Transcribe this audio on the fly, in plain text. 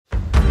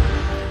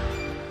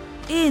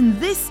In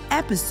this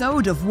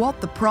episode of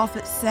What the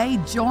Prophets Say,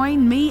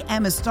 join me,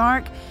 Emma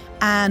Stark,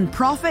 and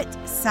Prophet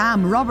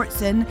Sam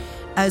Robertson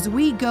as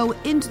we go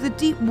into the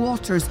deep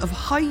waters of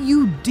how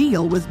you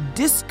deal with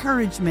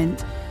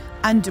discouragement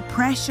and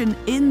depression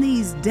in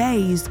these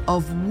days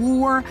of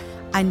war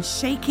and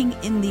shaking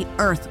in the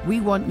earth. We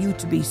want you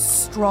to be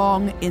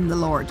strong in the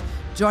Lord.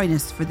 Join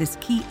us for this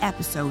key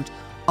episode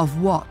of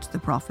What the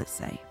Prophets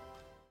Say.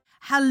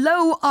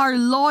 Hello, our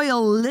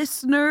loyal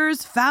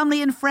listeners,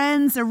 family and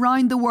friends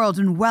around the world,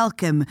 and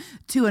welcome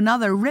to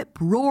another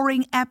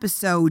rip-roaring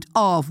episode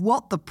of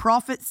What the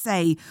Prophets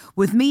Say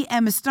with me,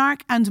 Emma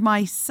Stark, and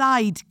my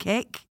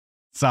sidekick,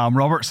 Sam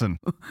Robertson.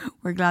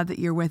 We're glad that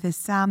you're with us,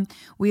 Sam.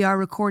 We are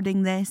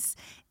recording this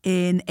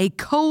in a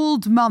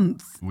cold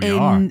month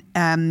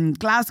in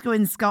Glasgow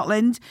in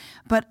Scotland,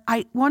 but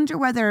I wonder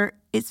whether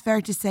it's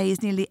fair to say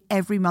is nearly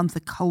every month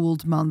a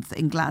cold month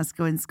in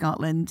Glasgow in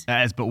Scotland.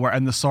 It is, but we're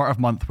in the sort of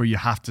month where you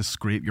have to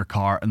scrape your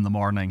car in the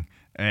morning.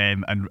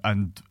 And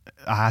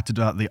I had to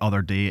do that the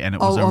other day, and it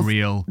was a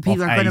real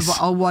people are going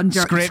to wonder.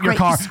 Scrape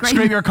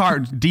your car,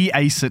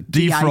 de-ice it,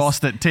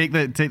 defrost it, take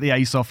the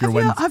ice off your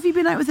window. Have you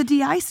been out with a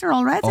de-icer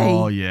already?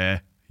 Oh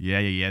yeah.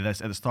 That's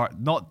at the start.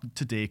 Not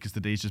today because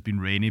the day's just been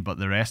rainy, but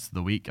the rest of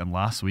the week and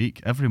last week,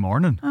 every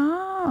morning.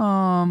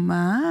 Oh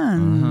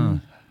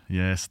man.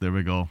 Yes, there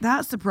we go.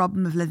 That's the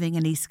problem of living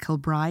in East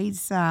Kilbride,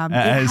 Sam.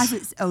 It has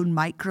its own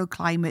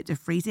microclimate of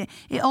freezing.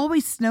 It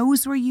always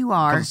snows where you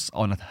are. It's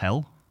on a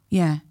hill.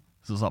 Yeah.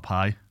 So it's up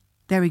high.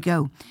 There we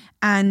go.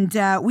 And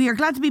we are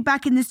glad to be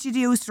back in the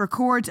studios to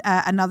record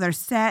another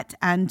set.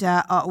 And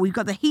we've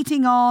got the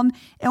heating on.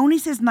 It only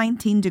says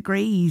 19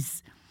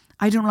 degrees.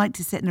 I don't like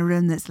to sit in a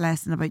room that's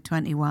less than about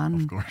 21.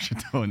 Of course you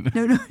don't.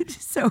 No.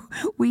 So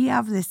we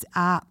have this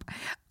app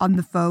on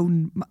the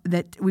phone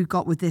that we've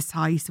got with this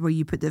house where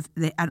you put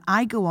and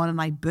I go on and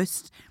I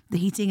boost the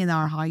heating in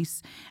our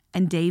house,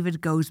 and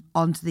David goes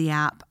onto the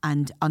app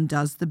and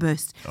undoes the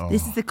boost. Oh.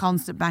 This is the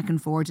constant back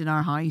and forth in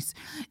our house.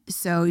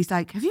 So he's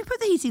like, have you put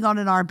the heating on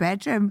in our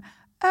bedroom?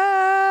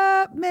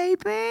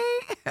 Maybe.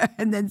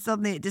 And then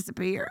suddenly it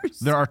disappears.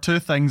 There are two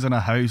things in a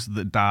house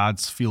that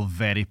dads feel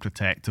very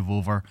protective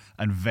over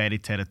and very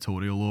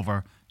territorial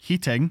over: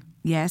 heating,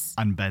 yes,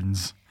 and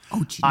bins.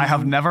 Oh, I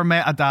have never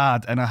met a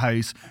dad in a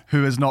house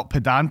who is not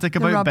pedantic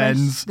about rubbish,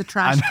 bins. The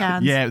trash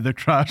cans. Yeah, the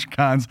trash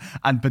cans,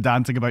 and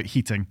pedantic about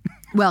heating.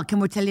 Well, can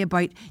we tell you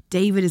about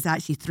David is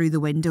actually through the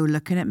window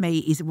looking at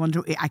me. He's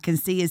wondering, I can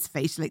see his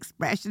facial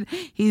expression.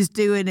 He's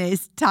doing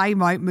his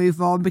time out,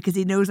 move on, because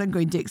he knows I'm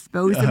going to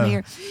expose him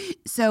here.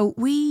 So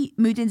we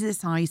moved into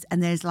this house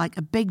and there's like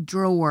a big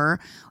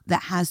drawer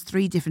that has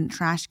 3 different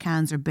trash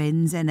cans or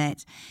bins in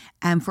it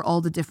for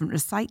all the different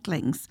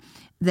recyclings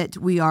that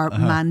we are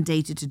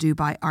mandated to do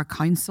by our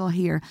council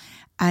here.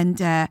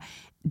 And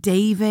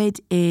David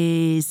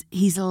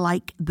he's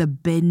like the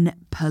bin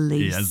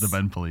police. He is the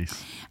bin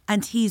police.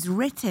 And he's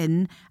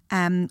written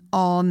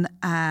on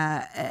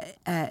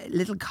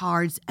little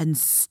cards and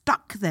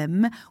stuck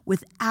them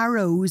with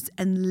arrows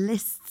and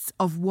lists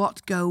of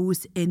what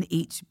goes in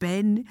each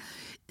bin.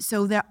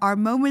 So there are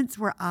moments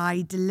where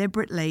I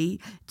deliberately,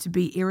 to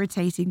be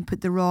irritating,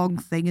 put the wrong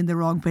thing in the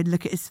wrong bin.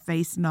 Look at his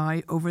face now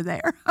over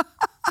there.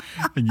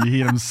 And you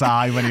hear him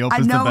sigh when he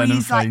opens the bin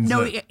and finds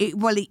it.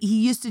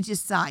 He used to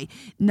just sigh.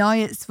 Now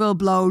it's full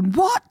blown.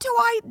 What do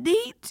I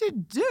need to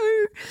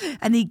do?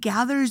 And he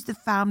gathers the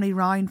family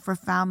round for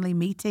family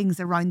meetings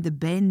around the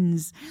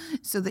bins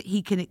so that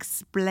he can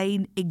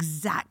explain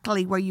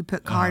exactly where you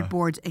put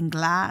cardboard and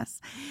glass.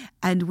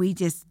 And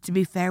to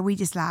be fair, we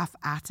just laugh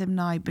at him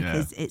now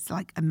because it's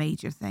like a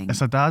major thing.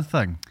 It's a dad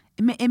thing.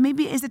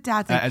 Maybe it is a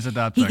dad thing. It is a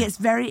dad thing. He gets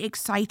very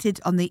excited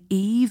on the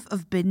eve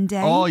of bin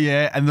day. Oh,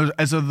 yeah. And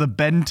is there the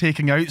bin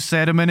taking out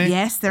ceremony?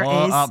 Yes, there is.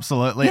 Oh,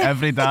 absolutely.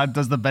 Every dad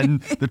does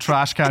the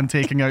trash can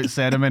taking out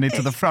ceremony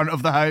to the front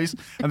of the house,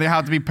 and they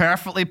have to be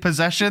perfectly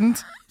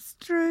positioned. It's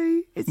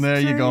true. There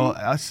you go.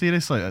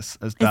 Seriously, it's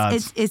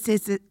dads.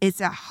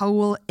 It's a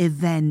whole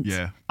event.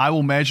 Yeah. I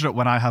will measure it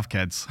when I have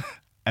kids.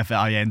 If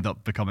I end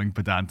up becoming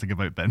pedantic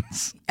about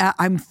bins.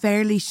 I'm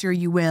fairly sure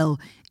you will.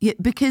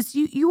 Because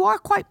you are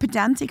quite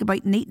pedantic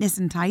about neatness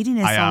and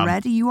tidiness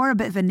already. You are a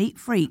bit of a neat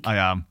freak. I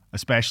am.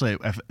 Especially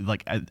if,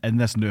 like, in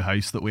this new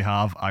house that we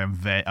have, I'm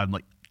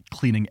like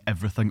cleaning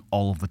everything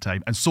all of the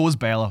time. And so is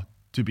Bella,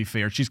 to be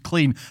fair. She's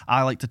clean.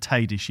 I like to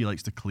tidy. She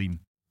likes to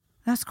clean.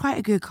 That's quite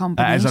a good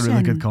combination. It is a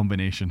really good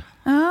combination.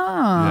 Oh.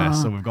 Yeah,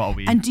 so we've got a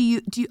wee. And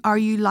are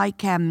you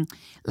like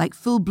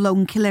full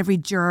blown kill every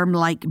germ,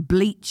 like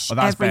bleach? Oh,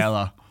 that's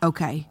Bella.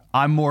 Okay.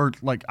 I'm more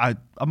like I'm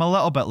a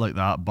little bit like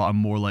that, but I'm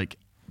more like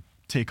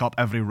take up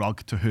every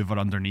rug to hoover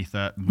underneath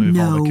it, move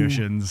all the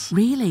cushions.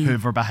 Really?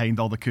 Hoover behind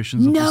all the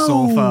cushions of the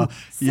sofa.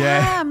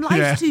 Sam,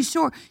 life's too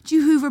short. Do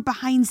you hoover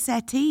behind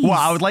settees? Well,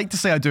 I would like to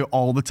say I do it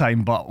all the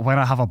time, but when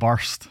I have a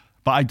burst.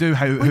 But I do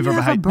hoover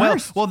behind.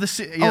 Burst? Well, burst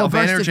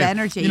energy. Of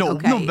energy. You know,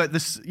 okay. No, but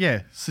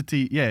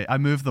I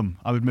move them.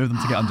 I would move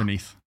them to get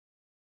underneath.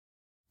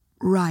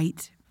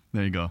 Right.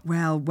 There you go.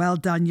 Well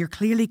done. You're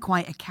clearly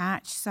quite a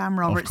catch, Sam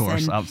Robertson. Of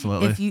course,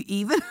 absolutely. If you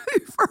even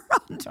hoover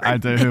I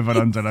do hoover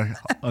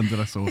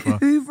under a sofa.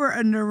 Hoover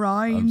and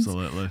around.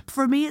 Absolutely.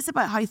 For me, it's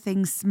about how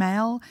things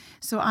smell.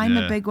 So I'm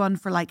a big one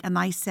for like a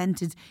nice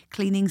scented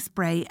cleaning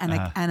spray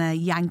and a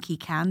Yankee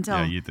candle.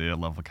 Yeah, you do. I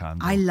love a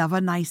candle. I love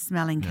a nice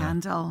smelling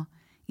candle.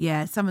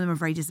 Yeah, some of them are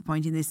very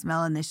disappointing. They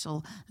smell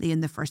initially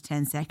in the first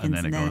 10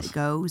 seconds and then it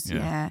goes.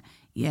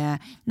 Yeah.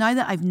 Now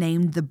that I've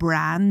named the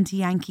brand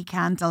Yankee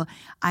Candle,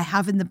 I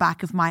have in the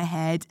back of my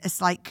head a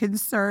slight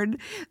concern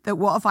that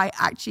what if I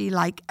actually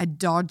like a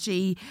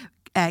dodgy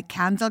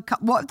candle?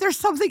 What if there's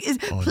something?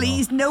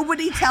 Please,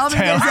 nobody tell me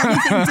there's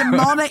anything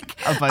demonic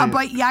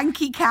about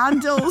Yankee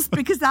candles,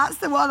 because that's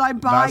the one I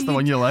buy. That's the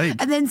one you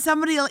like. And then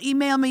somebody will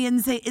email me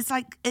and say it's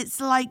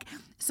like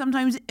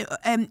sometimes,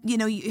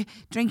 you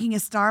drinking a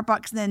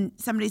Starbucks and then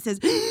somebody says,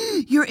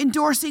 you're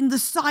endorsing the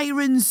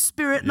siren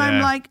spirit. And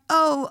I'm like,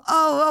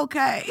 oh,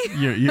 okay.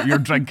 You're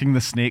drinking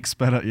the snake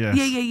spirit, yes.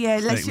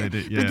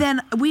 Yeah. But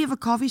then we have a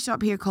coffee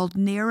shop here called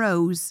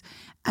Nero's.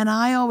 And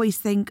I always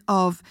think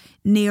of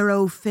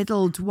Nero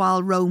fiddled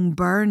while Rome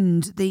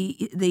burned,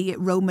 the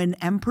Roman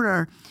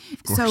emperor.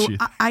 So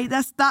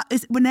that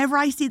is whenever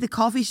I see the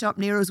coffee shop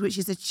Nero's, which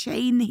is a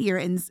chain here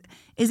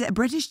is it a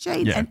British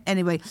chain? Yeah.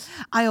 Anyway,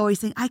 I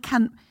always think I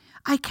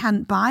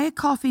can't buy a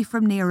coffee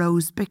from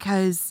Nero's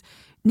because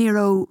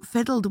Nero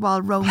fiddled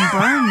while Rome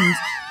burned.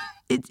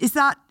 Is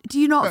that? Do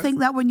you not think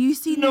that when you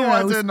see Nero's? No,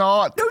 I do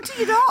not. No, do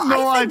you not?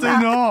 No, I do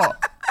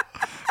not.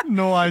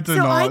 No, I do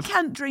not. So I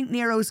can't drink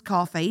Nero's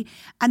coffee.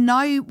 And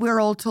now we're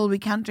all told we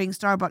can't drink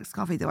Starbucks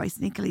coffee, though I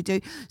sneakily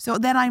do. So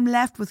then I'm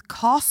left with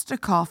Costa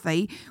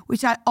coffee,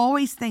 which I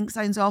always think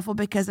sounds awful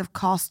because of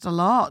cost a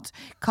lot.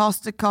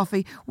 Costa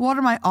coffee. What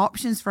are my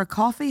options for a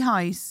coffee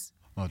house?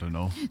 I don't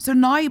know. So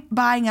now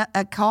buying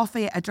a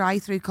coffee, a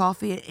drive-through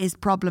coffee is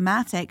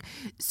problematic.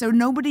 So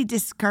nobody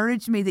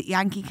discouraged me that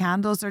Yankee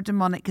candles are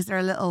demonic because they're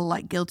a little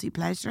like guilty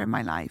pleasure in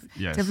my life.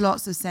 Yes. To have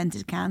lots of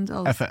scented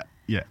candles.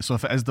 So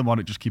if it is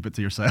demonic, just keep it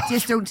to yourself.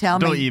 Just don't tell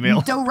me. Don't email.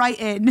 Don't write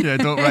in. Yeah,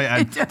 don't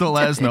write in. Don't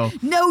let us know.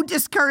 No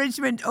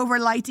discouragement over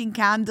lighting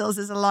candles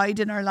is allowed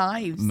in our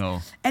lives.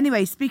 No.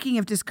 Anyway, speaking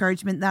of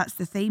discouragement, that's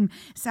the theme.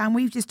 Sam,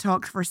 we've just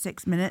talked for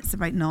 6 minutes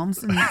about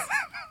nonsense.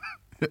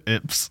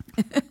 Oops.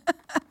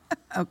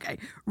 Okay,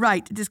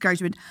 right,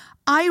 discouragement.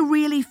 I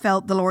really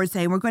felt the Lord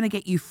saying, we're going to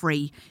get you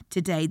free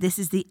today. This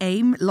is the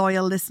aim,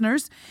 loyal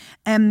listeners,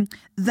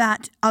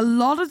 that a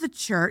lot of the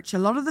church, a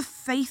lot of the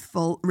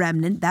faithful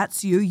remnant,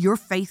 that's you're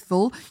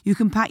faithful. You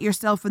can pat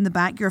yourself in the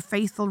back, you're a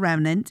faithful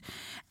remnant,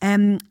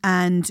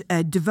 and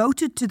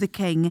devoted to the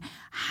King,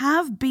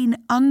 have been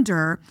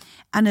under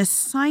an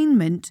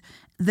assignment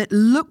that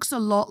looks a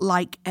lot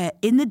like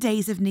in the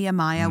days of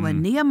Nehemiah,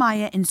 when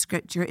Nehemiah in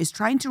Scripture is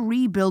trying to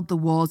rebuild the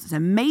walls. It's a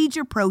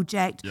major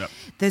project. Yep.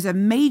 There's a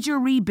major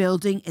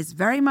rebuilding. It's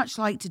very much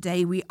like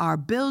today. We are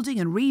building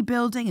and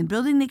rebuilding and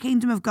building the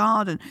kingdom of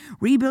God and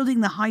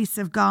rebuilding the house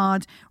of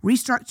God,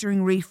 restructuring,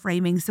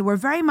 reframing. So we're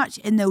very much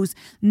in those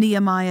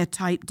Nehemiah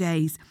type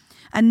days.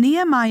 And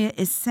Nehemiah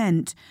is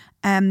sent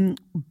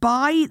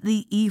by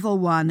the evil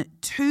one,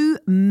 2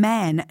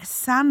 men,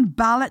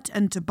 Sanballat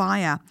and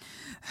Tobiah,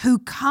 who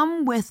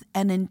come with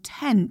an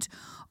intent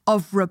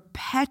of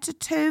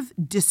repetitive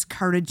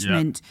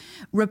discouragement,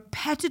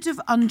 repetitive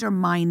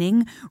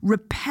undermining,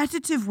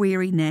 repetitive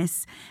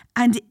weariness.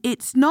 And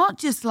it's not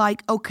just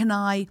like, oh, can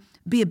I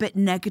be a bit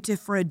negative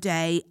for a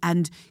day,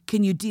 and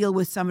can you deal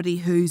with somebody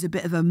who's a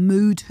bit of a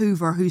mood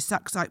hoover who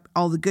sucks out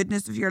all the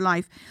goodness of your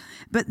life?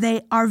 But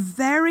they are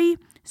very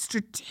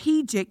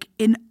strategic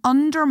in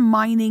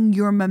undermining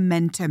your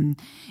momentum,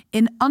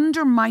 in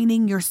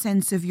undermining your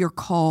sense of your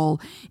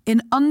call,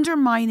 in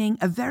undermining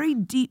a very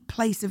deep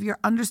place of your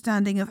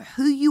understanding of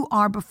who you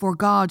are before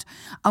God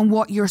and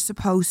what you're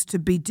supposed to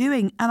be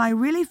doing. And I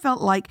really felt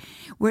like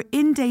we're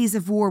in days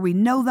of war. We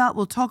know that.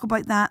 We'll talk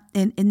about that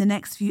in the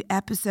next few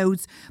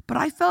episodes. But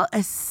I felt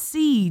a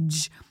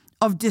siege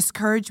of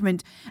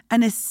discouragement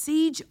and a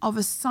siege of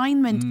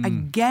assignment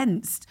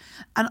against.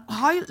 And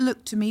how it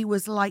looked to me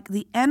was like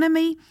the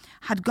enemy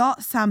had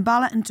got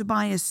Sanballat and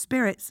Tobiah's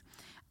spirits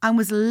and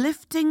was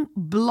lifting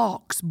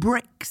blocks,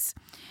 bricks,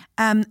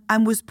 and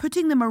was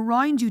putting them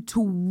around you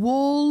to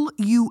wall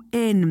you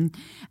in.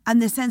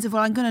 And the sense of,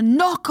 well, I'm going to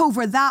knock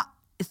over that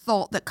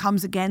thought that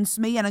comes against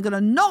me, and I'm going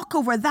to knock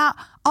over that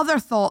other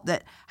thought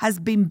that has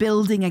been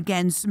building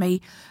against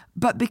me.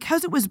 But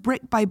because it was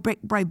brick by brick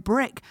by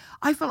brick,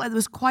 I felt like there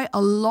was quite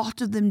a lot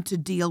of them to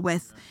deal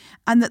with.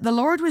 And that the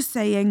Lord was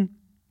saying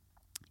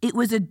it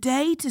was a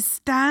day to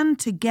stand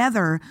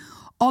together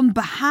on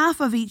behalf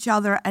of each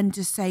other and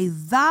to say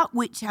that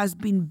which has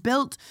been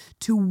built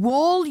to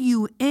wall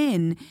you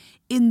in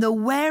the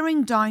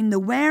wearing down, the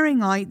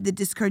wearing out, the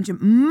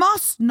discouragement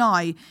must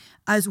now,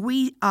 as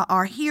we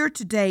are here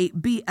today,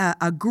 be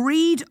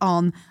agreed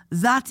on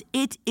that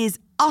it is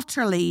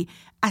utterly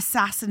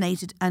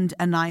assassinated and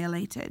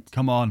annihilated.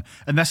 Come on.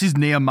 And this is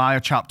Nehemiah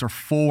chapter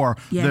 4,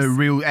 Yes. the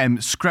real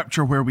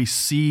scripture where we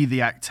see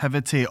the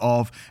activity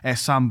of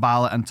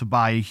Sanballat and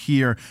Tobiah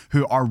here,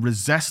 who are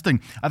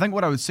resisting. I think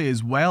what I would say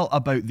as well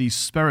about these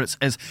spirits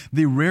is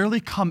they rarely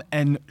come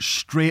in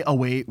straight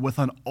away with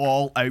an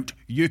all-out,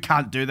 you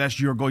can't do this,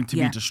 you're going to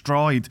be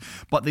destroyed.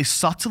 But they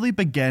subtly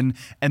begin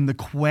in the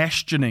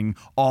questioning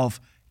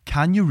of,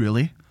 can you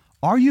really?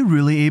 Are you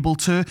really able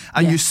to?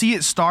 And you see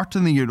it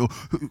starting,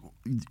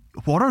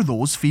 what are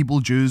those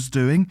feeble Jews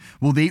doing?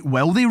 Will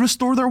they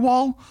restore their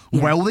wall?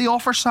 Yeah. Will they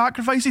offer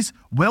sacrifices?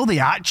 Will they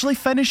actually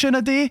finish in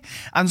a day?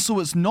 And so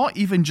it's not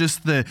even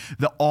just the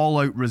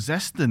all-out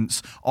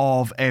resistance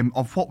of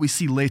what we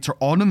see later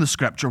on in the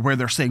scripture, where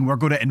they're saying we're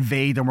going to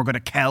invade and we're going to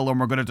kill and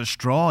we're going to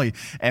destroy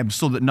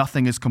so that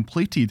nothing is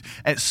completed.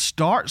 It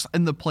starts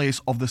in the place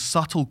of the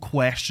subtle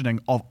questioning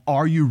of,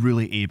 are you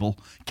really able?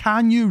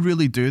 Can you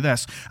really do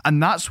this?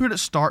 And that's where it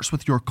starts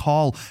with your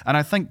call. And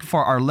I think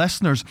for our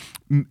listeners,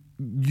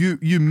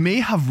 you may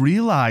have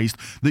realized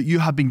that you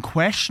have been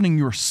questioning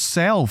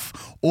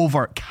yourself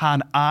over,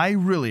 can I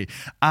really?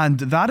 And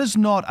that is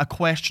not a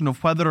question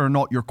of whether or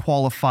not you're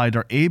qualified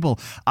or able.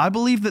 I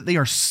believe that they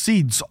are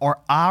seeds or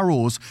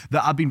arrows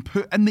that have been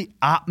put in the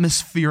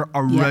atmosphere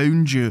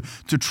around you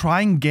to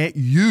try and get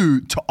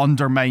you to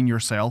undermine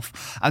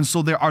yourself. And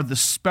so there are the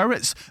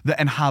spirits that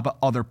inhabit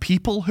other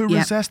people who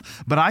resist,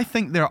 but I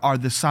think there are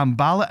the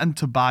Sanballat and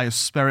Tobiah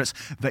spirits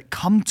that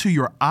come to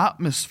your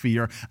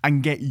atmosphere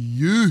and get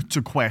you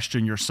to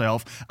question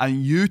yourself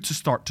and you to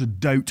start to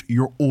doubt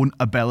your own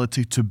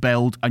ability to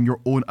build and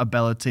your own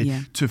ability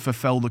to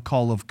fulfill the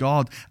call of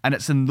God. And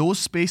it's in those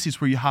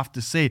spaces where you have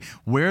to say,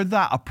 where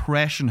that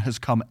oppression has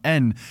come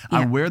in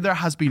and where there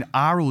has been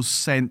arrows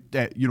sent,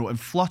 and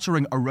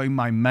fluttering around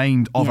my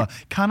mind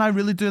of can I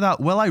really do that?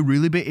 Will I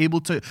really be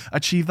able to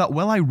achieve that?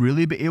 Will I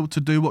really be able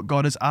to do what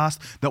God has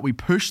asked? That we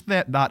push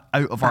that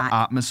out of our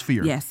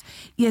atmosphere. Yes,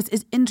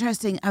 it's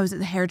interesting. I was at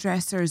the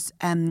hairdresser's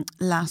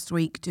last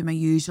week doing my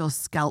usual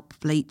scalp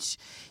bleach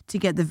to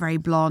get the very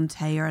blonde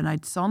hair, and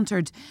I'd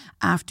sauntered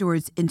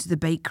afterwards into the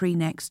bakery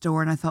next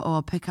door, and I thought,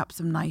 I'll pick up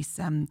some nice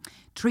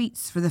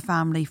treats for the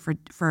family for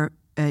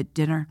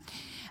dinner,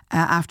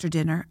 after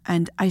dinner.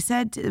 And I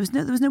said, there was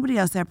nobody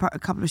else there, apart a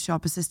couple of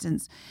shop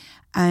assistants,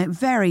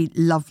 very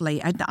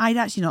lovely. I'd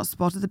actually not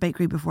spotted the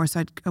bakery before,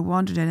 so I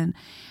wandered in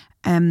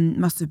and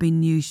must have been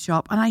new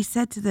shop, and I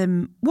said to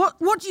them, what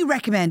do you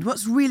recommend?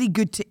 What's really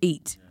good to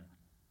eat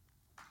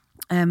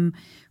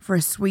for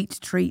a sweet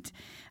treat?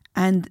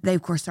 And they,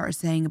 of course, started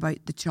saying about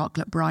the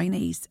chocolate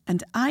brownies.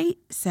 And I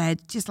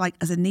said, just like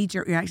as a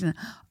knee-jerk reaction,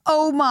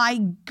 oh my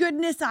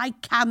goodness, I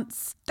can't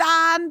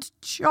stand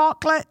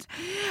chocolate.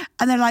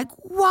 And they're like,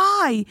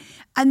 why?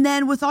 And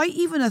then without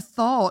even a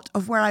thought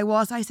of where I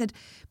was, I said,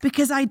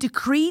 because I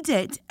decreed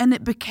it and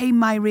it became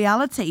my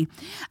reality.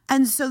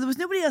 And so there was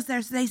nobody else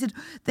there. So they said,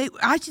 they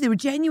were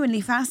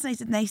genuinely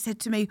fascinated. And they said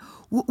to me,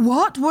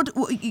 what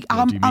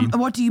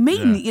do you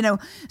mean? Yeah.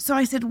 So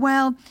I said,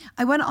 well,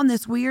 I went on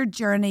this weird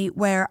journey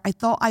where I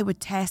thought I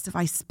would test if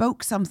I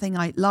spoke something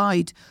out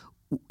loud,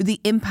 the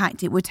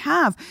impact it would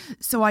have.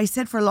 So I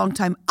said for a long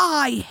time,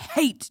 I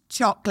hate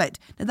chocolate.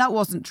 Now that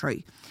wasn't true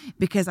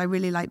because I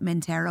really like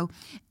Mintero.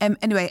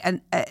 Anyway,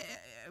 and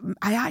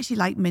I actually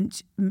like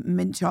mint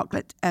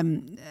chocolate.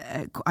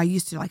 I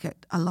used to like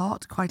it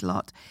quite a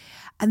lot.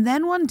 And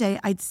then one day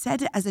I'd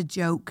said it as a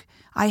joke.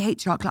 I hate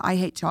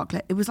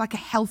chocolate. It was like a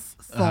health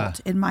thought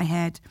in my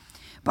head.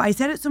 But I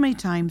said it so many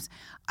times.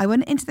 I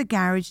went into the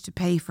garage to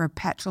pay for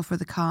petrol for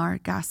the car,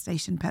 petrol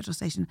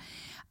station.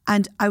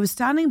 And I was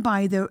standing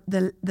by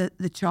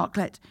the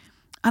chocolate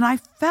and I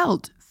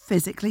felt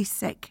physically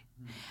sick.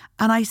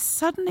 And I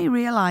suddenly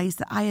realised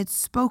that I had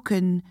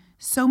spoken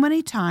so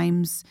many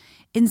times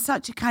in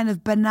such a kind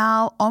of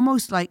banal,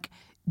 almost like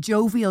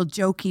jovial,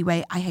 jokey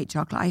way, I hate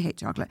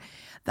chocolate,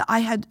 that I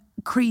had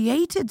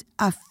created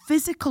a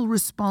physical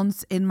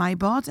response in my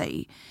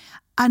body.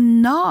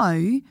 And now,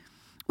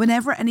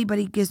 whenever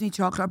anybody gives me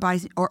chocolate or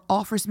buys or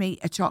offers me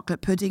a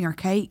chocolate pudding or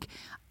cake,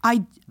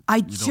 I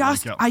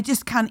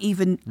just can't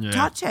even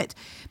touch it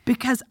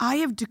because I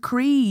have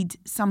decreed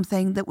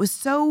something that was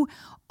so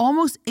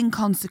almost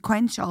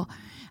inconsequential.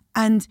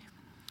 And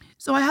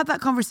so I had that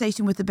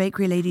conversation with the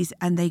bakery ladies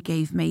and they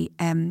gave me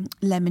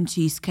lemon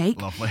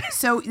cheesecake. Lovely.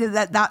 So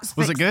that's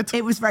was it good?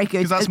 It was very good.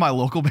 Because that's my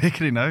local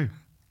bakery now.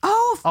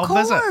 Oh, of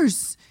course.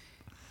 Visit.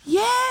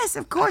 Yes,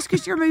 of course,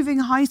 because you're moving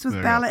house with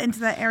Bella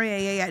into that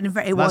area. Yeah. And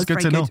it was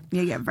very good.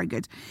 Yeah, very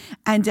good.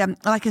 And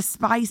like a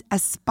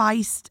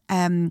spiced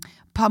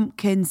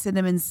pumpkin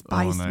cinnamon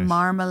spice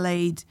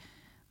marmalade.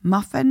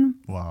 muffin.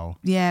 Wow.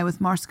 Yeah, with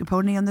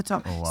mascarpone on the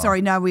top. Oh, wow.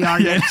 Sorry, now we are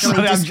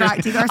literally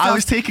distracting ourselves. I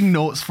was taking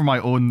notes for my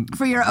own...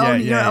 For your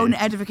own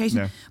edification.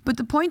 Yeah. But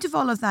the point of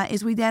all of that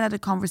is we then had a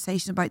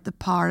conversation about the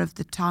power of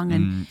the tongue,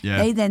 and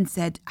they then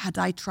said, had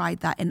I tried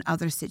that in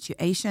other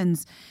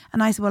situations?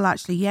 And I said, well,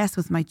 actually, yes,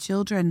 with my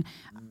children.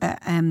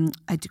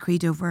 I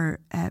decreed over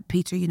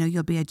Peter,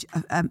 you'll be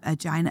a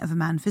giant of a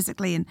man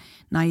physically, and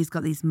now he's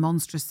got these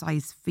monstrous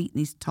sized feet and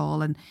he's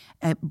tall and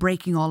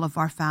breaking all of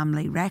our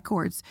family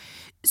records.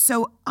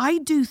 So I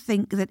do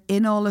think that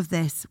in all of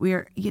this,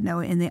 we're,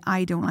 in the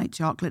I don't like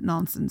chocolate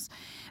nonsense,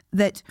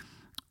 that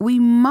we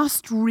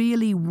must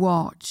really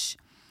watch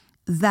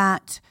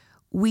that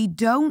we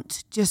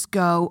don't just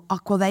go, oh,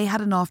 well, they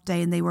had an off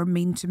day and they were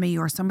mean to me,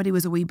 or somebody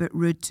was a wee bit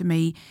rude to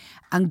me,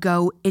 and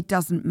go, it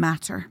doesn't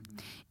matter.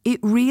 It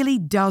really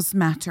does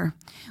matter.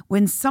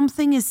 When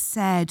something is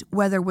said,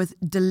 whether with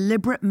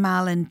deliberate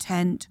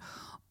malintent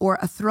or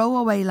a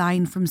throwaway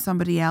line from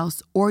somebody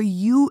else, or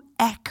you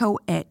echo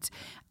it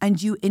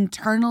and you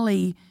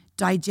internally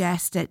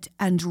digest it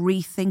and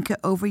rethink it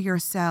over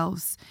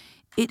yourselves,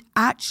 it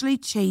actually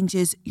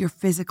changes your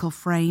physical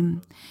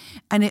frame,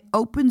 and it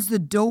opens the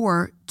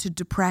door to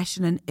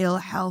depression and ill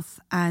health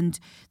and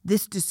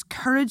this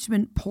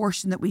discouragement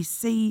portion that we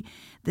see.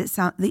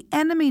 That the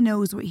enemy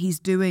knows what he's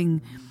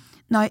doing.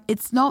 Now,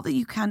 it's not that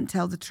you can't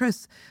tell the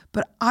truth,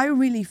 but I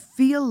really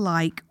feel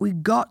like we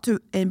got to,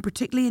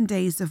 particularly in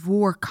days of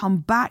war, come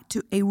back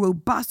to a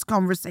robust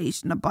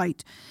conversation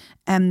about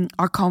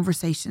our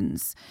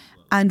conversations.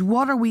 And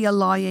what are we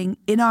allowing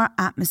in our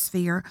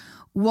atmosphere?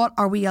 What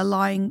are we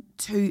allowing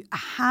to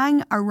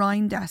hang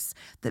around us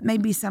that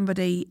maybe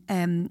somebody,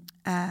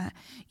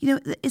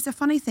 it's a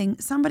funny thing.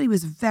 Somebody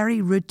was very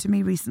rude to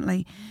me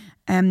recently,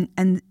 and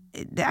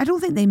I don't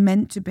think they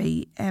meant to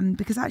be,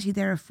 because actually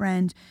they're a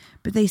friend,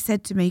 but they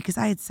said to me, because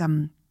I had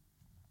some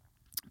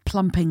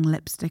plumping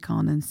lipstick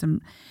on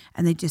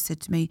and they just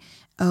said to me,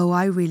 oh,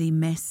 I really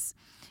miss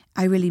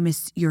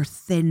your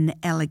thin,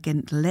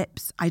 elegant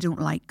lips. I don't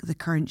like the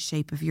current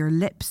shape of your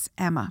lips,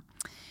 Emma.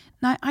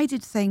 Now, I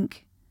did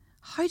think,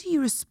 how do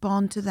you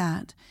respond to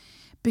that?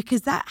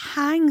 Because that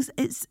hangs,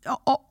 it's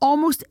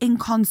almost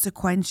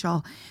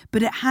inconsequential,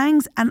 but it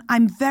hangs, and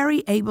I'm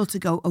very able to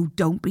go, oh,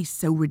 don't be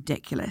so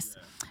ridiculous.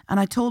 Yeah. And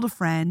I told a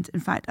friend, in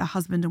fact, a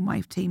husband and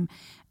wife team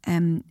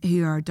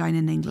who are down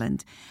in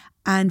England,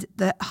 and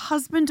the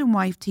husband and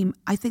wife team,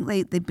 I think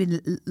they've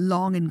been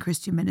long in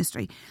Christian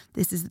ministry.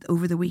 This is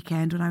over the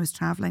weekend when I was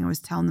travelling, I was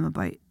telling them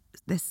about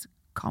this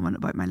comment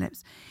about my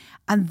lips.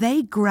 And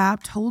they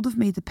grabbed hold of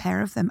me, the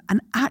pair of them,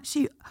 and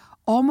actually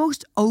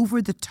almost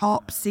over the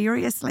top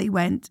seriously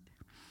went,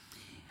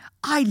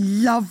 I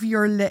love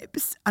your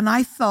lips. And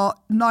I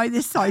thought, now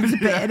this sounds a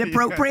bit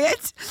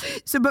inappropriate.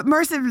 So, but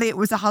mercifully, it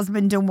was a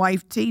husband and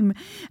wife team.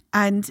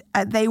 And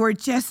they were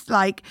just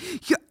like,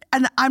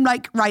 and I'm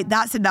like, right,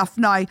 that's enough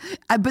now.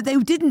 But they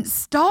didn't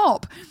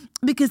stop,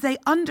 because they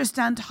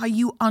understand how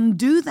you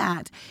undo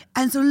that.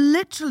 And so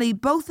literally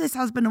both this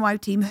husband and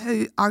wife team,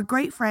 who are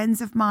great friends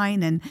of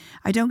mine, and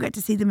I don't get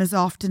to see them as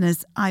often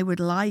as I would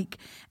like.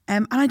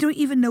 And I don't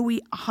even know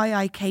how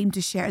I came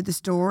to share the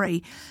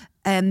story.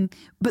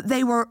 But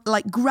they were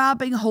like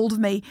grabbing hold of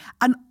me,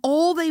 and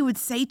all they would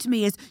say to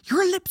me is,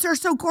 your lips are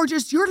so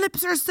gorgeous. Your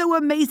lips are so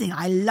amazing.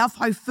 I love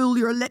how full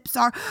your lips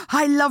are.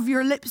 I love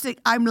your lipstick.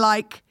 I'm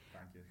like,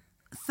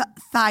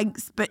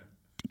 thanks, but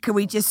can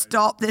we just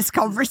stop this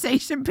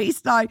conversation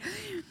piece now?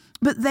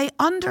 But they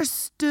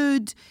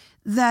understood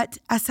that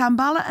a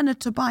Sanballat and a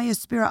Tobiah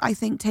spirit, I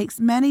think, takes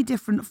many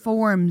different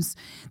forms,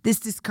 this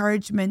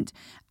discouragement,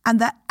 and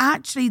that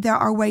actually there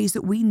are ways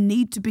that we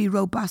need to be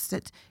robust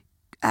at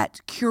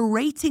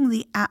curating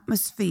the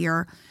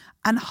atmosphere,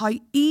 and how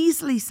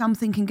easily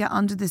something can get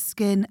under the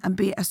skin and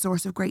be a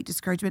source of great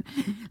discouragement.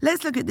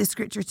 Let's look at this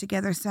scripture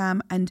together,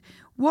 Sam, and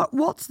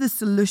what's the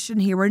solution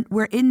here?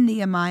 We're in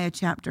Nehemiah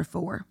chapter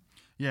 4.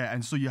 Yeah,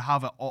 and so you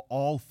have it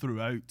all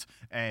throughout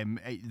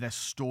this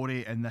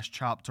story in this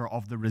chapter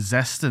of the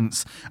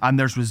resistance. And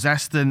there's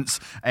resistance,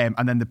 and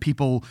then the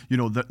people,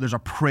 there's a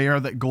prayer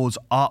that goes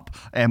up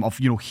of,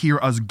 hear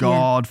us,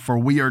 God, for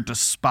we are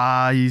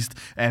despised,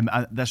 and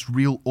this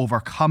real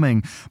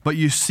overcoming. But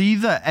you see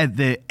that at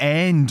the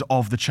end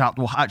of the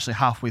chapter, well, actually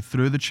halfway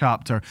through the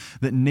chapter,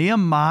 that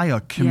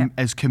Nehemiah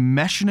is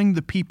commissioning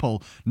the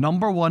people,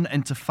 number one,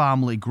 into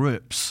family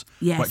groups,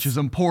 which is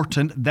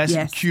important.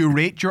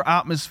 Curate your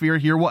atmosphere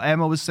here. What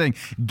Emma was saying,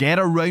 get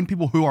around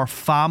people who are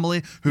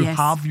family, who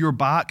have your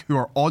back, who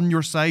are on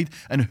your side,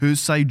 and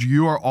whose side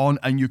you are on,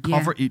 and you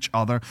cover each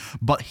other.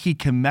 But he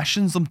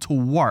commissions them to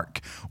work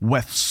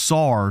with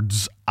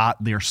swords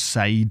at their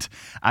side.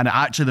 And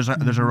actually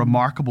there's a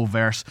remarkable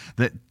verse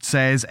that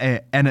says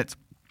in it,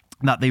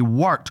 that they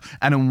worked,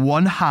 and in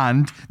one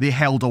hand they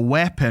held a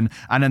weapon,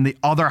 and in the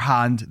other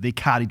hand they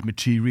carried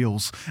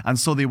materials. And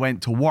so they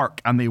went to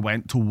work and they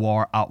went to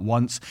war at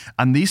once.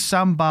 And these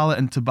Sanballat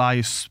and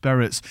Tobiah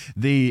spirits,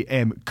 they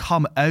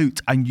come out,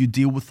 and you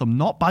deal with them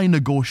not by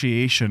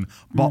negotiation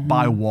but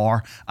by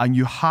war. And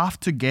you have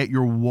to get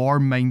your war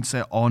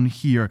mindset on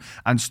here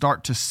and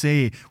start to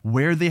say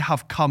where they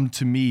have come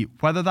to me,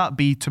 whether that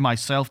be to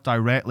myself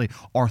directly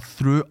or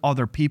through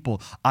other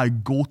people. I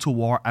go to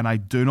war, and I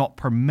do not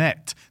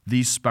permit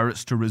these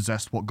spirits to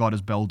resist what God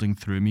is building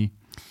through me.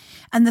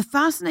 And the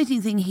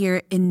fascinating thing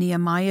here in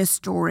Nehemiah's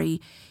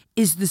story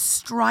is the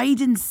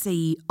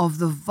stridency of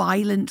the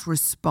violent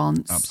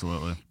response.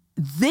 Absolutely.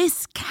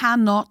 This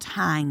cannot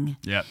hang.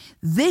 Yep.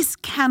 This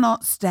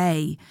cannot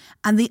stay.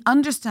 And the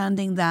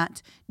understanding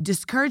that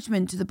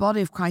discouragement to the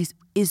body of Christ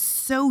is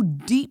so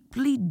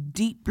deeply,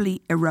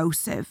 deeply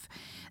erosive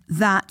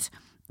that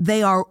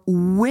they are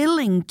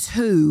willing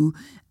to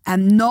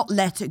not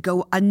let it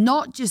go, and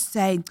not just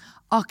say,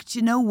 oh, do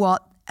you know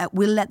what?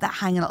 We'll let that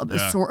hang a little bit,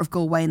 sort of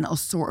go away, and it'll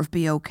sort of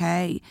be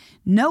okay.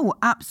 No,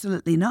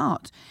 absolutely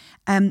not.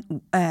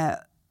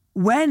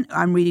 When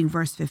I'm reading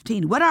verse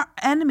 15, when our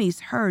enemies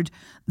heard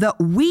that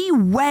we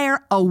were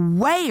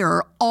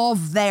aware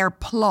of their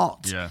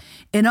plot. Yeah.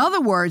 In other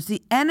words,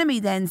 the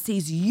enemy then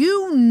sees,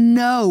 you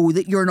know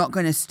that you're not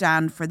going to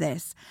stand for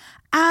this,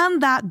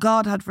 and that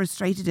God had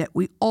frustrated it.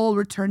 We all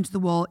returned to the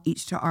wall,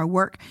 each to our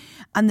work.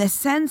 And the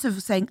sense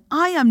of saying,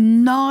 I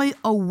am now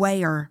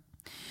aware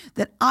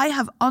that I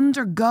have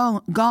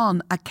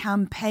undergone a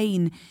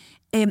campaign,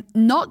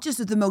 not just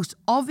of the most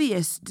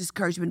obvious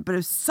discouragement, but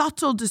of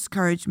subtle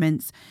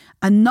discouragements.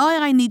 And now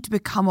I need to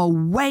become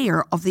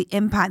aware of the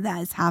impact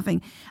that is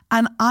having.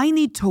 And I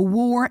need to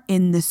war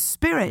in the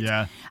spirit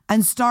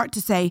and start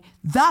to say,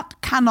 that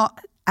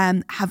cannot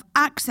have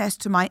access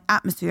to my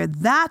atmosphere.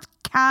 That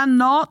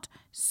cannot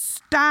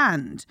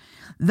stand.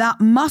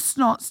 That must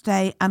not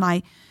stay. And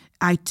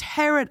I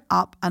tear it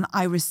up, and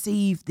I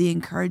receive the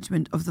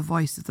encouragement of the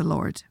voice of the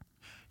Lord.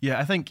 Yeah,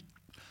 I think,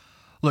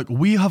 look,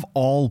 we have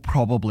all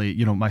probably,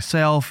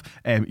 myself,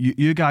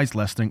 you guys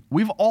listening,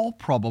 we've all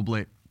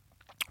probably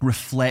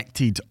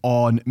reflected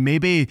on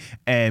maybe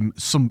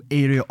some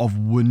area of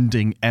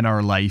wounding in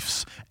our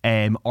lives,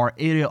 or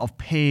area of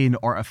pain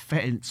or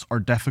offence or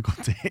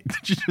difficulty.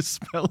 Did you just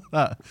spill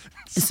that?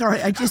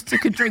 Sorry, I just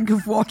took a drink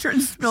of water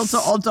and spilled it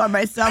all down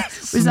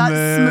myself. Was that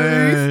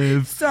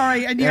smooth?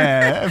 Sorry, and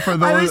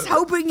I was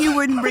hoping you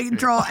wouldn't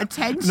draw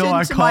attention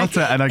to my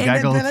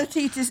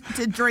inability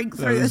to drink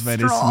through the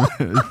straw.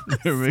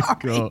 There we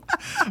go.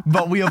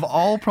 But we have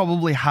all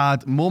probably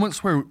had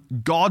moments where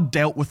God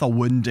dealt with a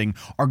wounding,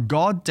 or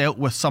God dealt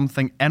with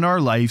something in our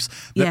lives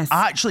that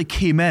actually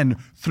came in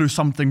through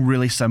something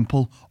really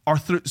simple, or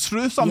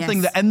through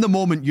something that in the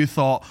moment you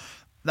thought,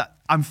 that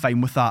I'm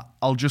fine with that,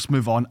 I'll just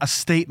move on. A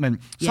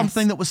statement,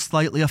 something that was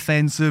slightly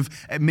offensive,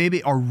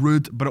 maybe or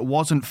rude, but it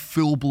wasn't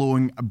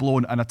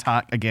blown an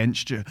attack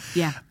against you.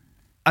 Yeah.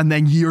 And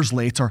then years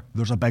later,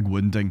 there's a big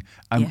wounding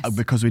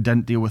because we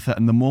didn't deal with it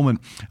in the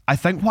moment. I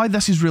think why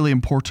this is really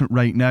important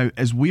right now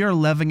is we are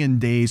living in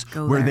days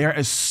where there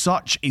is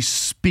such a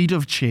speed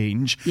of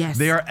change. Yes.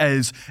 There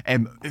is,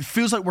 it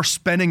feels like we're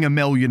spinning a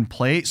million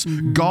plates.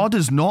 Mm-hmm. God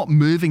is not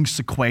moving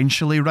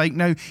sequentially right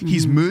now. Mm-hmm.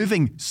 He's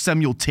moving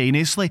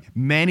simultaneously.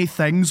 Many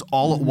things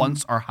all at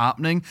once are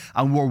happening,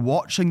 and we're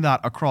watching that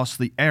across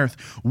the earth.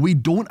 We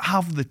don't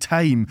have the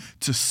time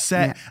to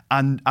sit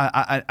and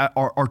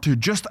or to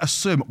just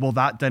assume, well,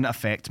 that didn't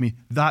affect me,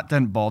 that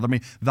didn't bother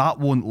me, that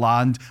won't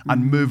land,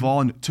 and move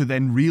on to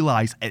then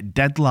realize it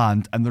did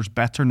land, and there's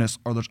bitterness,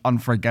 or there's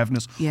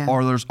unforgiveness,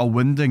 or there's a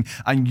wounding.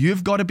 And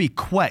you've got to be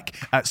quick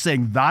at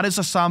saying, that is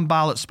a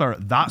Sanballat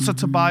spirit, that's a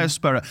Tobiah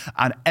spirit,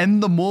 and in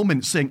the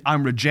moment saying,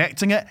 I'm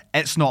rejecting it,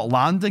 it's not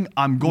landing,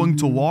 I'm going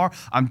to war,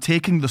 I'm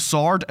taking the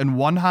sword in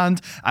one hand,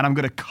 and I'm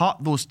going to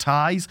cut those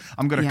ties,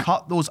 I'm going to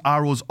cut those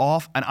arrows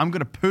off, and I'm going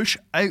to push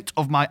out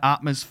of my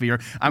atmosphere,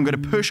 I'm going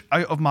to push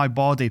out of my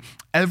body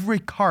every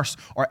curse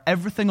or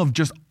everything of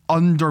just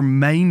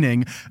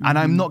undermining, and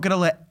I'm not going to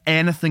let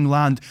anything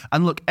land.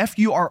 And look, if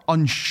you are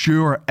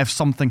unsure if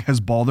something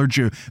has bothered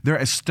you, there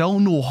is still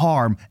no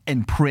harm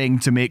in praying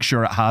to make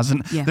sure it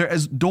hasn't.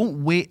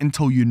 Don't wait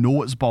until you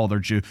know it's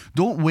bothered you.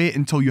 Don't wait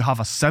until you have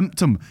a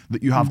symptom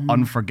that you have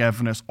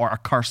unforgiveness, or a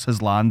curse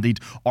has landed,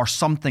 or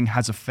something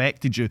has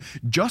affected you.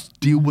 Just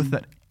deal with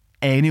it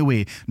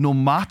anyway, no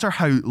matter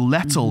how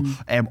little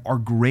or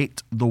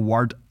great the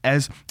word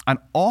is. And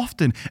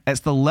often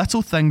it's the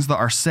little things that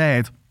are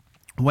said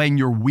when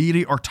you're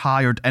weary or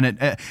tired.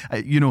 And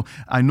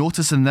I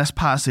notice in this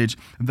passage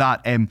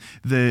that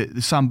the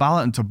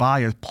Sanballat and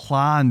Tobiah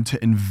plan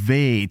to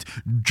invade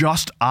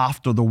just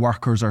after the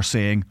workers are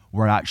saying,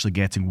 we're actually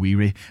getting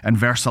weary. In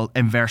verse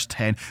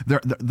 10,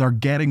 they're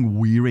getting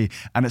weary,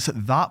 and it's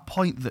at that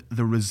point that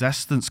the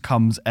resistance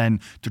comes in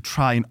to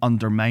try and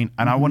undermine.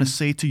 And I want to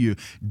say to you,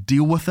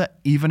 deal with it,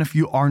 even if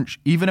you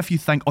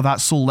think, oh,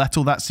 that's so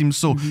little, that seems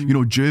so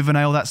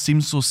juvenile, that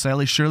seems so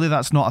silly, surely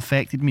that's not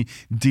affected me.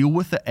 Deal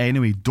with it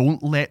anyway.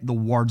 Don't let the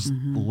words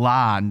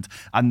land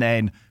and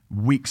then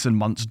weeks and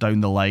months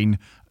down the line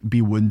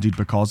be wounded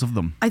because of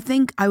them. I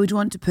think I would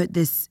want to put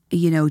this,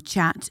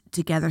 chat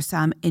together,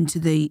 Sam, into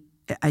the,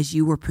 as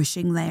you were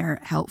pushing there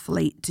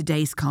helpfully,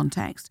 today's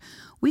context.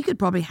 We could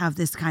probably have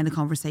this kind of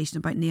conversation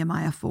about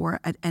Nehemiah 4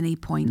 at any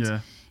point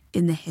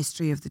in the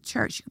history of the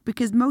church,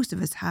 because most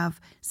of us have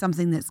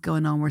something that's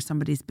going on where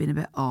somebody's been a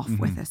bit off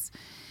with us.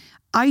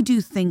 I do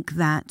think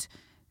that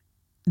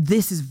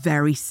this is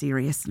very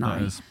serious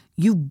now.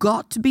 You've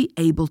got to be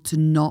able to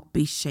not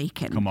be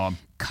shaken. Come on.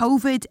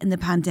 COVID and the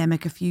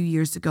pandemic a few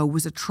years ago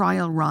was a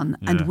trial run,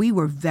 and we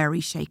were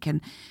very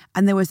shaken.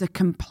 And there was a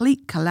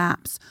complete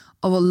collapse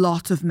of a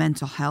lot of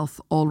mental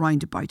health all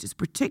round about us.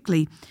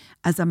 Particularly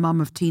as a mum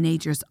of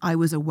teenagers, I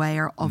was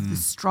aware of the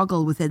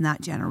struggle within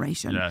that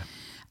generation.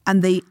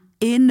 And the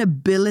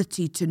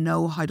inability to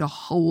know how to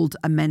hold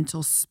a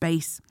mental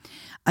space.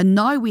 And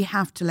now we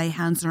have to lay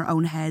hands on our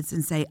own heads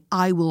and say,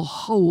 I will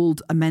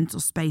hold a mental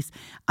space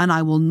and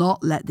I will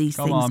not let these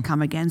things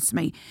come against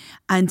me.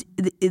 And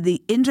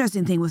the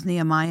interesting thing with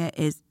Nehemiah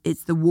is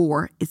it's the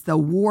war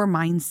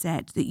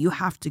mindset that you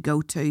have to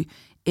go to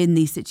in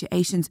these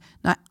situations.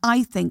 Now,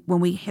 I think when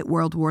we hit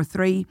World War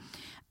III,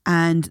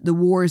 and the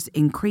wars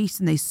increase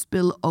and they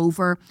spill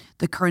over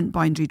the current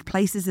boundaried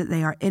places that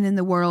they are in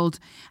the world.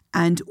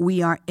 And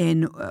we are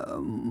in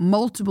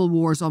multiple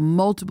wars on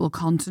multiple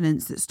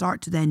continents that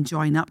start to then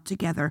join up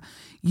together.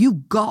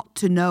 You've got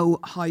to know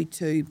how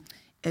to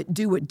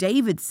do what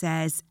David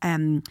says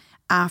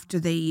after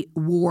the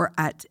war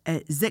at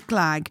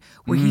Ziklag,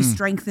 where he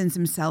strengthens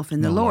himself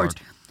in the Lord.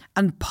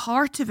 And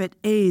part of it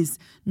is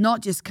not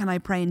just can I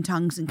pray in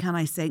tongues and can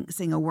I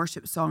sing a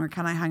worship song or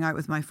can I hang out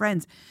with my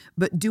friends,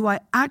 but do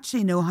I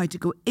actually know how to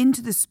go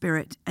into the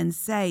Spirit and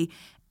say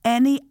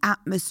any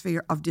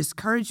atmosphere of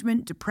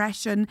discouragement,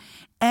 depression,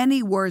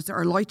 any words that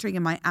are loitering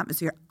in my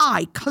atmosphere,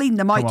 I clean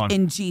them out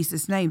in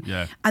Jesus' name.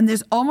 And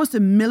there's almost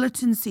a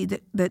militancy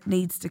that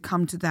needs to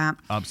come to that.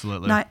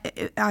 Absolutely. Now,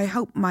 I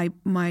hope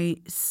my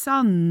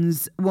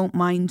sons won't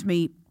mind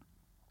me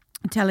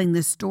telling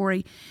this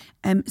story.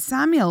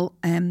 Samuel,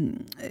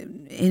 in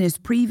his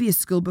previous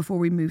school before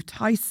we moved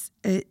house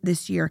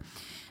this year,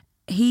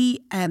 he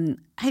had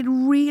a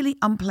really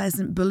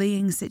unpleasant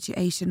bullying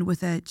situation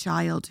with a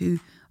child who,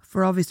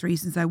 for obvious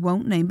reasons I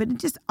won't name, but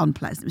just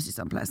unpleasant. It was just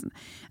unpleasant.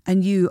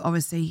 And you,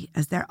 obviously,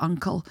 as their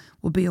uncle,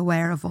 will be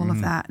aware of all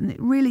of that. And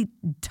really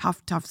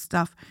tough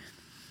stuff.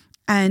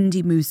 And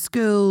he moved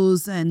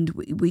schools and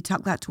we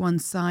tucked that to one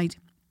side.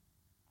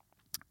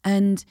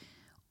 And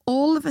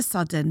all of a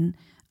sudden,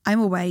 I'm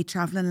away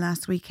traveling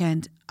last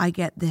weekend. I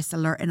get this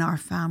alert in our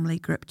family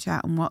group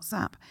chat on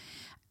WhatsApp.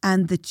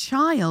 And the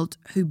child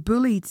who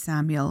bullied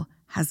Samuel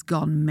has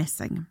gone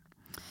missing.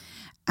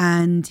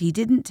 And he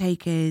didn't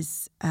take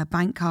his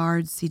bank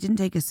cards. He didn't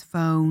take his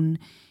phone.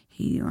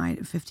 He was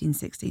 15,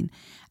 16.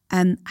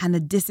 And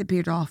had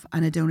disappeared off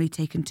and had only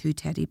taken 2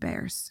 teddy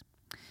bears.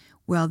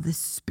 Well, the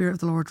Spirit of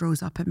the Lord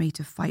rose up in me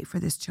to fight for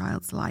this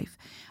child's life.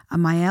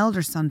 And my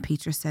elder son,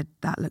 Peter, said,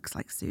 that looks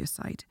like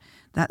suicide.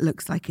 That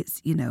looks like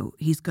it's,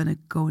 he's going to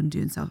go and do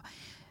himself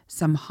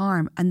some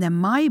harm. And then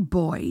my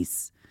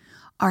boys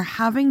are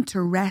having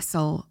to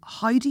wrestle,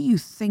 how do you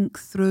think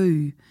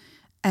through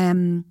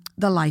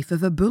the life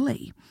of a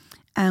bully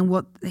and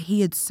what he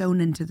had sown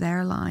into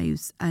their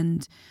lives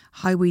and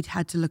how we'd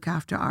had to look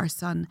after our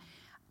son.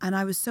 And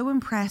I was so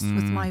impressed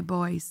with my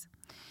boys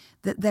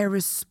that their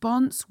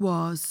response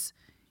was,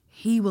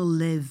 he will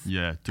live.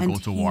 Yeah, to go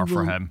to war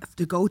for him.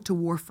 To go to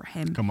war for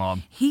him. Come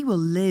on. He will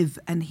live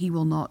and he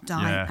will not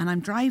die. Yeah. And I'm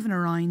driving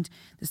around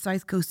the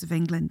south coast of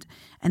England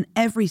and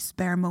every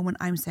spare moment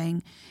I'm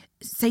saying,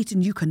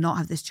 Satan, you cannot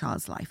have this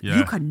child's life. Yeah.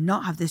 You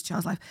cannot have this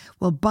child's life.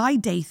 Well, by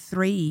day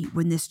 3,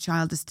 when this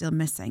child is still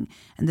missing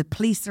and the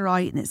police are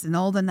out and it's in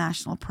all the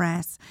national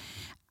press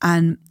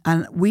and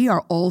we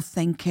are all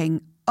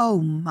thinking,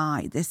 oh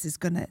my, this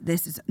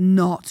is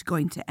not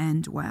going to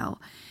end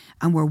well.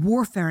 And we're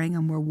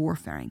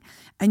warfaring.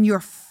 And you're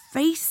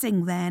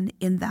facing then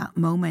in that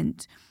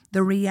moment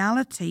the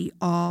reality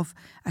of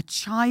a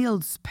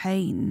child's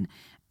pain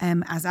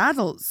as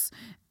adults.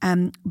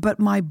 But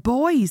my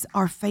boys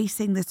are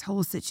facing this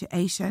whole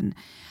situation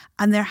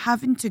and they're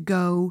having to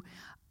go,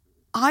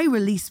 I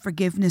release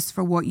forgiveness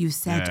for what you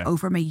said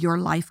over me. Your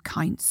life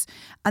counts.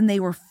 And they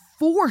were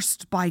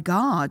forced by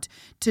God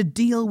to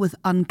deal with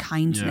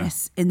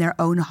unkindness in their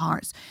own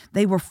hearts.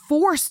 They were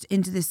forced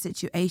into this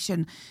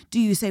situation.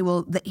 Do you say,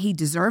 well, that he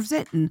deserves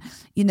it? And,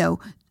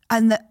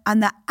 and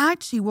that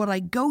actually what I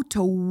go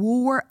to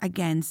war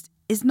against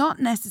is not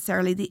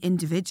necessarily the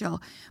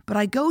individual, but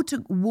I go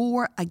to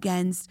war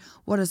against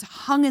what is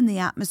hung in the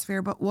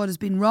atmosphere, but what has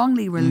been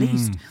wrongly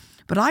released.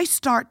 But I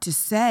start to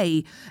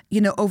say,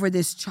 over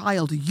this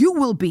child, you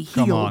will be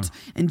healed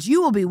and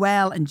you will be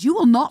well and you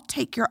will not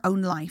take your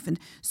own life. And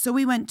so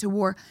we went to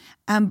war.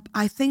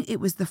 I think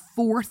it was the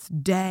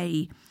 4th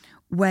day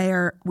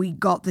where we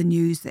got the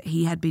news that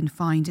he had been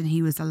found and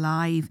he was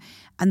alive.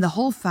 And the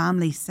whole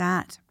family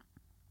sat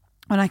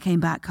when I came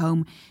back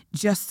home,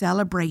 just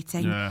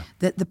celebrating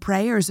that the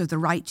prayers of the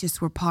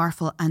righteous were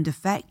powerful and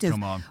effective.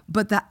 Come on.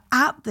 But that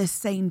at the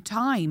same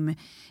time,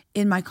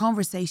 in my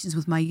conversations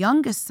with my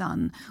youngest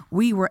son,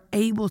 we were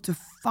able to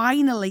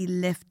finally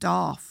lift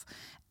off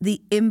the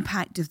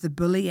impact of the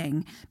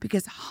bullying,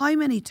 because how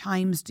many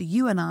times do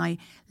you and I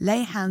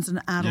lay hands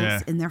on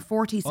adults in their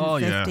 40s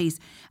and 50s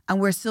and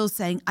we're still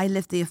saying, I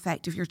lift the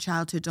effect of your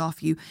childhood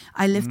off you.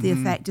 I lift the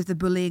effect of the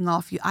bullying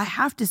off you. I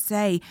have to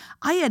say,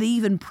 I had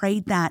even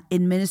prayed that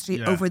in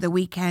ministry over the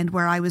weekend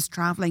where I was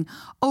traveling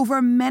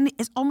over many,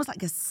 it's almost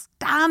like a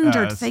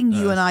standard thing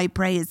you and I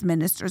pray as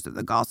ministers of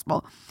the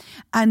gospel.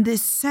 And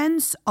this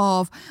sense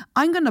of,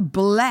 I'm going to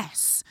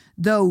bless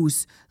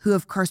those who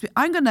have cursed me.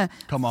 I'm going to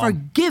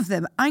forgive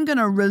them. I'm going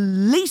to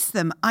release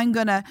them. I'm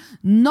going to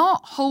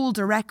not hold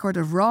a record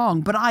of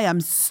wrong, but I am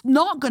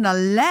not going to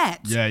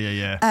let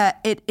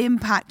it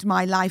impact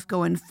my life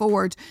going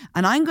forward.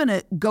 And I'm going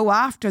to go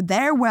after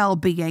their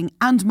well-being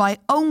and my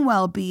own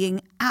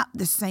well-being at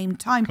the same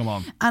time. Come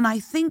on. And I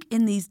think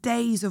in these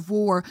days of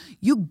war,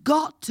 you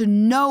got to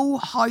know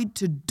how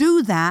to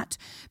do that,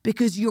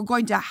 because you're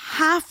going to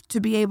have to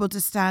be able to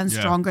stand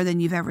stronger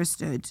than you've ever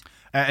stood.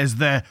 Is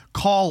the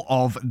call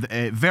of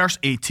verse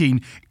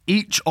 18,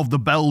 each of the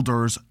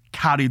builders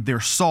carried their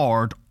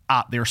sword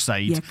at their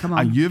side. Yeah, come on.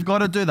 And you've got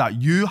to do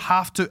that. You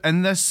have to,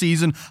 in this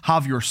season,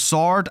 have your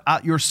sword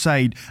at your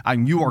side,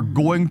 and you are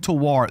going to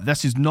war.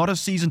 This is not a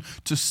season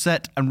to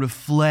sit and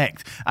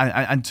reflect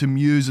and to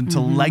muse and to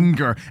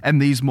linger in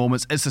these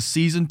moments. It's a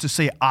season to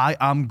say, I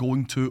am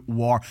going to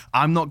war.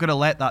 I'm not going to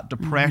let that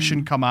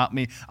depression come at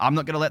me. I'm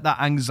not going to let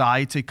that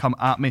anxiety come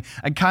at me.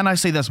 And can I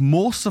say this?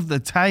 Most of the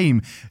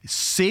time,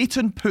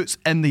 Satan puts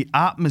in the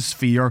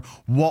atmosphere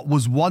what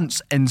was once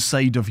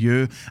inside of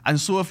you. And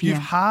so if you've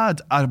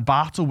had a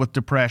battle with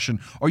depression,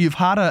 or you've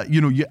had a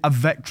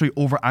victory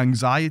over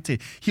anxiety,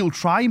 he'll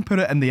try and put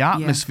it in the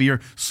atmosphere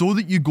so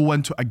that you go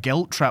into a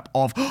guilt trip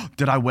of,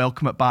 did I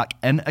welcome it back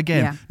in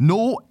again?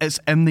 No,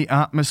 it's in the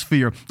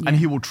atmosphere, and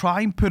he will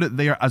try and put it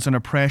there as an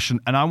oppression.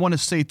 And I want to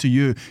say to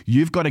you,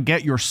 you've got to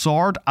get your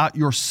sword at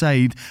your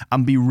side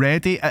and be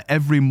ready at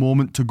every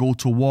moment to go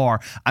to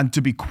war, and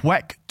to be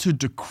quick to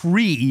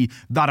decree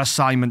that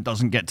assignment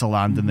doesn't get to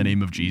land in the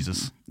name of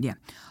Jesus. Yeah.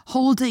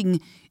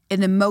 Holding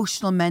an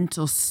emotional,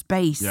 mental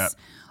space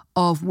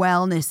of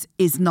wellness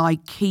is now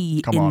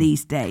key in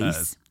these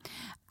days.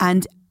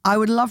 And I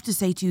would love to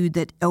say to you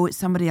that, it's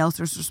somebody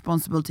else's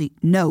responsibility.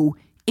 No,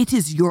 it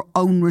is your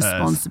own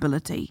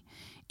responsibility.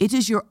 It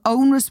is your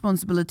own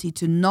responsibility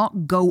to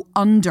not go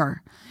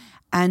under,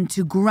 and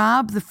to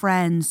grab the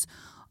friends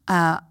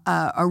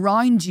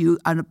around you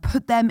and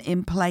put them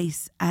in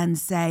place and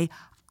say,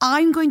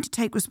 I'm going to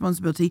take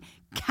responsibility.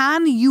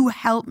 Can you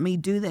help me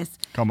do this?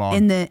 Come on.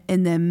 In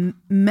the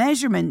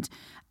measurement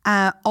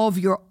of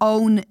your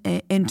own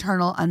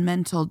internal and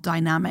mental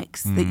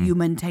dynamics, that you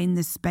maintain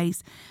this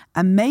space.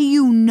 And may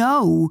you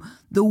know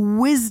the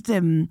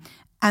wisdom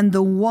and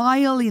the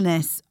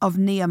wiliness of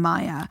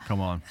Nehemiah.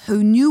 Come on.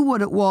 Who knew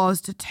what it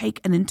was to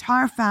take an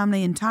entire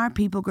family, entire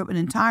people group, an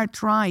entire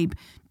tribe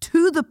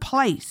to the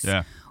place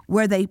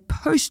where they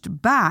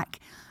pushed back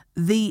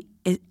the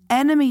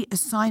enemy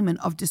assignment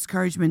of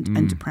discouragement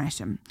and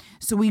depression.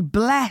 So we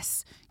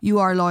bless you,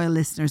 our loyal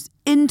listeners,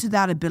 into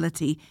that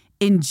ability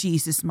in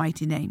Jesus'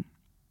 mighty name.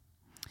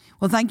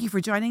 Well, thank you for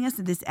joining us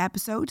in this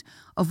episode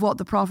of What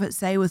the Prophets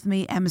Say with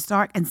me, Emma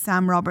Stark, and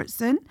Sam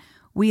Robertson.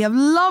 We have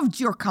loved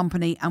your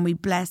company and we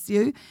bless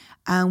you,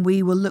 and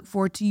we will look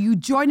forward to you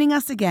joining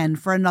us again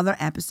for another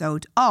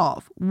episode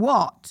of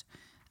What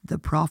the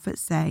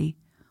Prophets Say.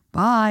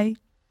 Bye.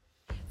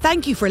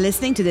 Thank you for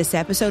listening to this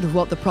episode of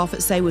What the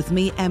Prophets Say with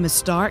me, Emma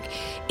Stark.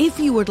 If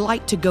you would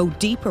like to go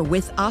deeper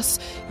with us,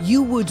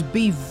 you would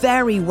be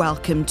very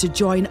welcome to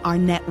join our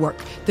network,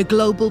 the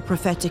Global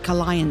Prophetic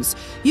Alliance.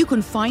 You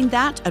can find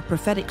that at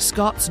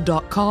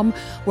propheticscots.com,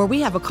 where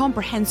we have a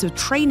comprehensive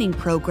training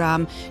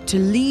program to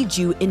lead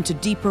you into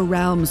deeper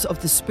realms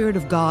of the Spirit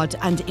of God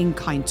and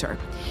encounter.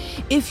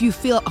 If you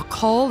feel a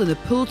call and a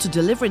pull to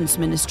deliverance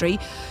ministry,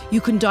 you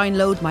can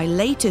download my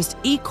latest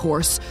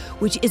e-course,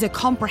 which is a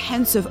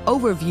comprehensive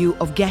overview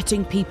of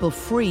getting people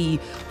free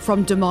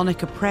from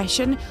demonic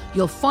oppression.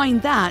 You'll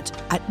find that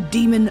at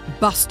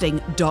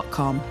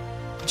demonbusting.com.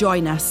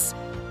 Join us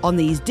on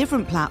these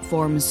different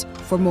platforms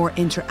for more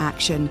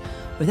interaction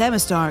with Emma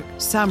Stark,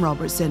 Sam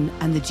Robertson,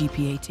 and the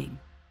GPA team.